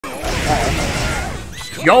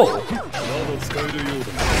Yo!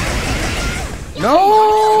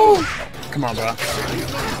 No! Come on, bro.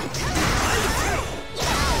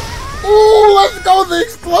 Ooh, let's go! The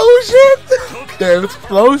explosion! The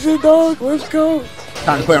explosion, dog! Let's go!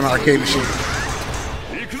 Time to play on my arcade machine.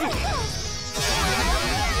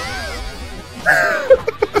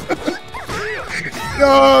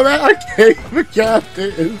 Yo, that arcade mechanic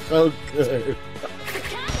is so good.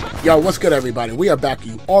 Yo, what's good, everybody? We are back.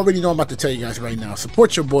 You already know I'm about to tell you guys right now.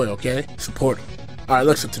 Support your boy, okay? Support him. Alright,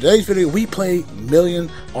 look, so today's video, we play Million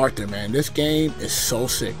Arthur, man. This game is so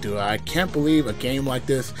sick, dude. I can't believe a game like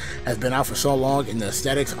this has been out for so long, and the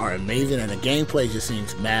aesthetics are amazing, and the gameplay just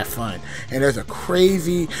seems mad fun. And there's a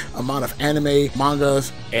crazy amount of anime,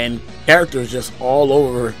 mangas, and characters just all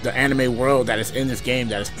over the anime world that is in this game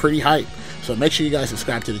that is pretty hype. So make sure you guys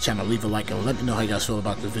subscribe to the channel, leave a like, and let me know how you guys feel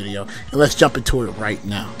about this video. And let's jump into it right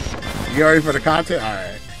now. You ready for the content?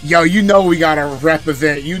 Alright. Yo, you know we gotta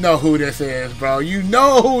represent. You know who this is, bro. You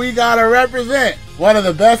know who we gotta represent. One of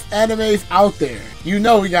the best animes out there. You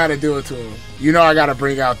know we gotta do it to him. You know I gotta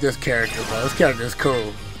bring out this character, bro. This character is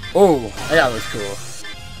cool. Oh, that looks cool.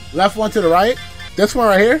 Left one to the right. This one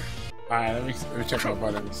right here. Alright, let me check my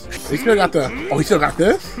buttons. He still got the... Oh, he still got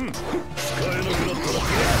this?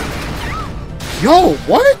 Yo,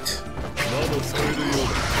 what?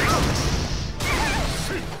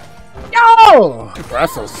 Yo! Bro,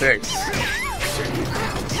 that's so sick.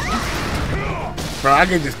 Bro, I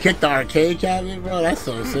can just kick the arcade cabinet, bro. That's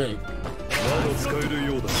so sick.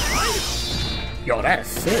 Yo, that's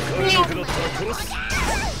sick.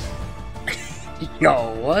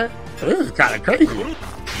 Yo, what? This is kind of crazy.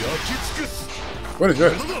 What is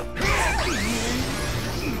this?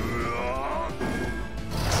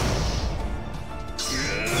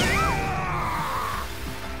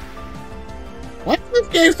 Why is this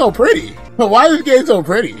game so pretty? Why is this game so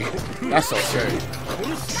pretty? That's so sick.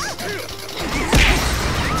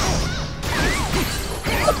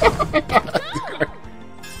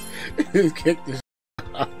 Just kick this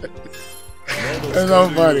out. That's so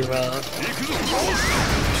funny, bro.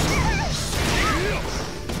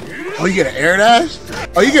 Oh, you get an air dash?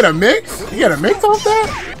 Oh, you get a mix? You get a mix off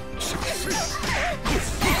that?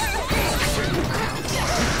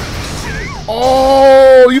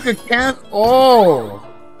 Oh, you can cancel. Oh,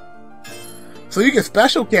 so you can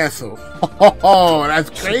special cancel. Oh, that's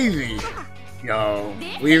crazy. Yo,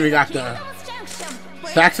 we even got the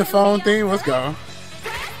saxophone thing. Let's go.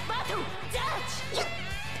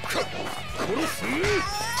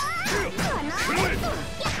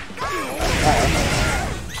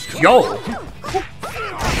 Yo.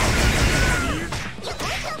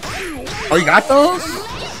 Oh, you got those?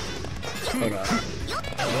 Hold on.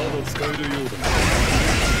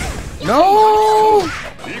 No!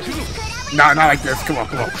 Nah, not like this. Come on,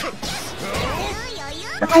 come on.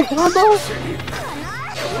 No combos?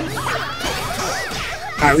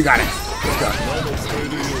 Alright, we got it. Let's go.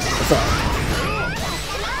 What's up?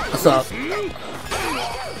 What's up?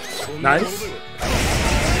 Nice.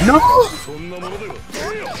 No!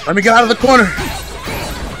 Let me get out of the corner.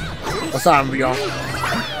 What's up, y'all?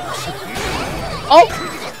 Oh!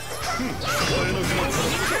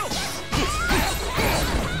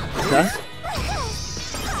 Okay.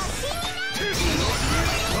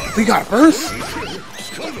 We got burst.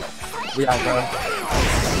 We got bro.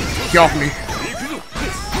 Get off me.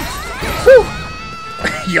 Woo.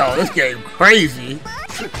 Yo, this game crazy.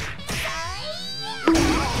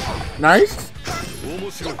 Nice.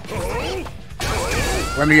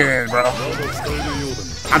 Let me get in, bro.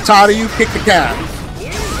 I'm tired of you. Kick the cab.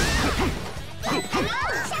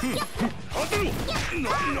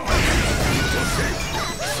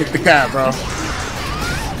 Kick the cab, bro.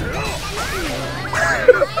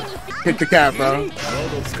 Kick the cab, bro.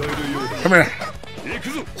 Come here.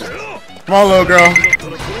 Come on, little girl.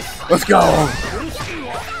 Let's go.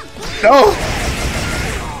 No.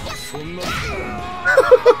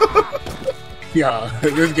 Yo,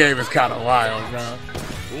 this game is kind of wild, bro.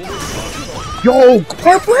 Yo,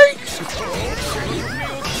 car brakes?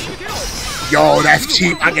 Yo, that's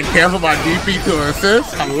cheap. I can cancel my DP to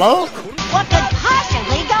assist. Hello? What could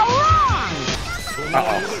possibly go wrong?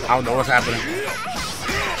 Uh-oh. I don't know what's happening.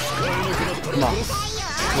 Come on.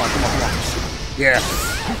 Come on, come on, come on. Yeah.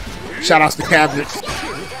 Shout outs to cabinets.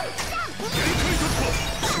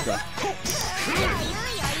 Okay.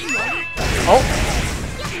 Oh.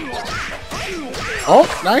 Oh,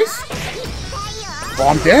 nice. Oh,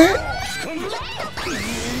 I'm dead.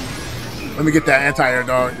 Let me get that anti-air,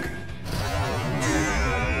 dog.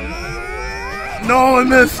 No, I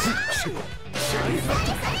missed.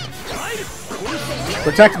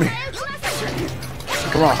 Protect me.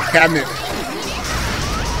 Come on, cabinet.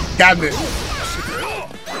 Cabinet.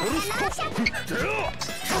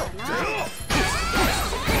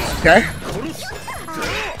 Okay.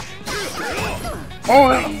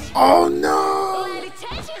 Oh no.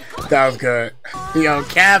 That was good. Yo,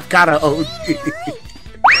 Cav got a OD.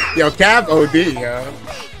 Yo, Cav OD, yo.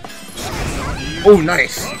 Oh,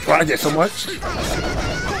 nice. Bro, I did so much.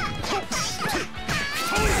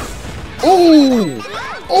 Ooh!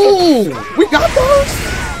 Ooh! We got those?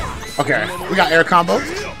 Okay, we got air combos.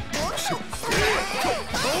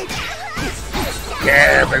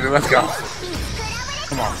 Yeah, baby, let's go.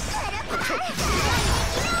 Come on.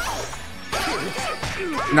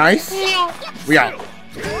 Nice. We out.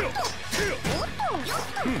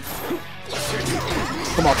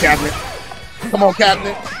 Come on, cabinet. Come on,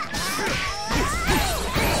 cabinet.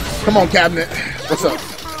 Come on, cabinet. What's up?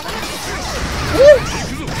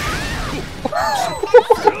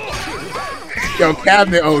 Yo,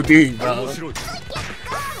 cabinet OD, bro.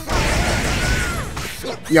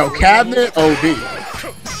 Yo, cabinet OD.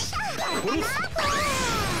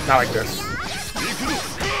 Not like this.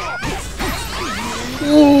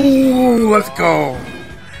 Ooh, let's go.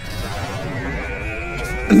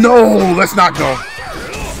 No, let's not go.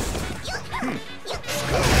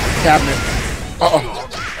 Cabinet. Uh-oh.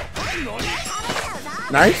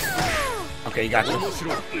 Nice. Okay, you got this.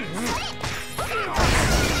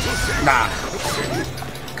 Nah.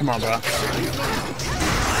 Come on, bro.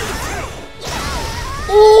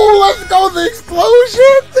 Ooh, let's go, the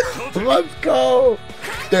explosion! Let's go.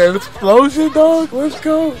 The explosion, dog. Let's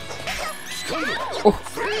go. Oh.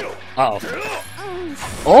 Uh-oh.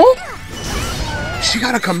 Oh? She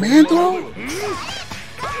got a command throw?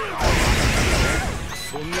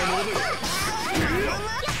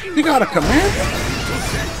 You got a command?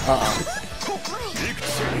 Uh-oh.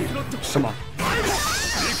 Come on.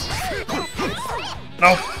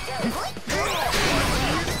 No.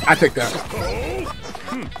 I take that.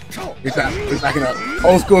 He's backing up.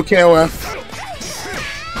 Old school KOF.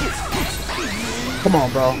 Come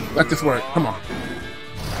on, bro. Let this work. Come on.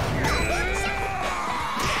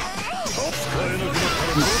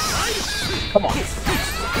 Come on.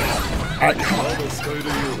 Alright, come on.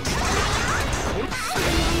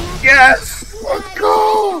 Yes! Let's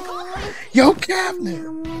go! Yo, cabinet!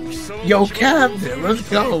 Yo, cabinet! Let's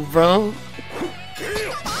go, bro!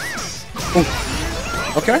 Ooh.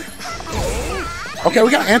 Okay. Okay,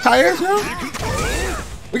 we got anti-airs now?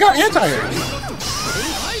 We got anti-airs.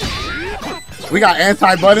 We got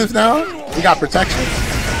anti-buttons now? We got protection?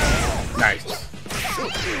 Nice.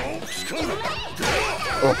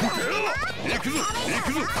 Oh.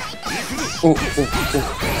 Ooh, ooh, ooh.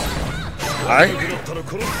 Alright.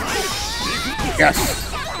 Yes.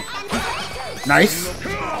 Nice.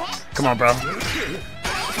 Come on, bro.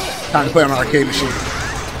 Time to play on an arcade machine.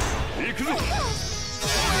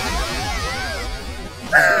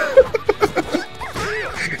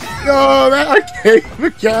 Yo, that arcade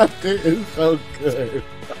captain is so good.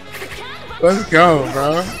 Let's go,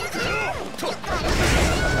 bro.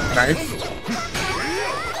 Nice.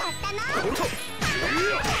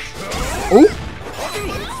 Ooh.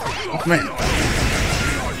 Oh, man.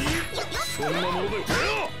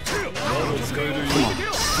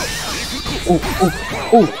 Ooh, ooh,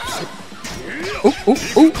 ooh. Ooh, ooh,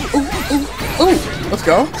 ooh, ooh, ooh, ooh. Let's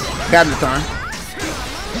go. Cabinet time.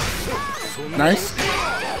 Nice.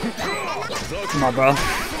 Come on, bro.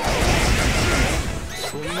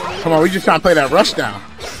 Come on, we just trying to play that rush down.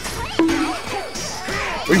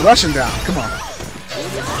 We rushing down. Come on.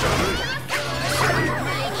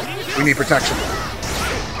 We need protection.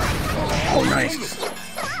 Oh, nice.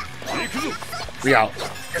 We out.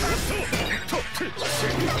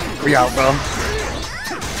 We out, bro.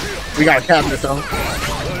 We got a cabinet, though.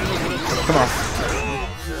 Come on.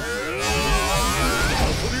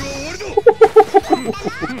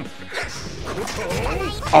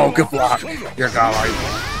 Oh, good block. You're godlike.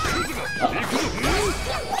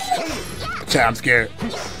 Chat, I'm scared.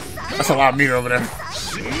 That's a lot of meter over there.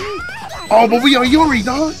 Oh, but we are Iori,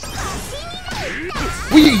 dog.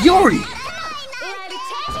 We are Iori.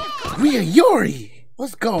 We are Iori.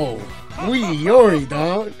 Let's go. We are Iori,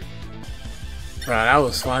 dog. Bro, that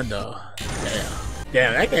was fun, though. Damn.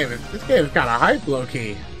 Damn, this game is kind of hype,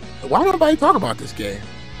 low-key. Why don't nobody talk about this game?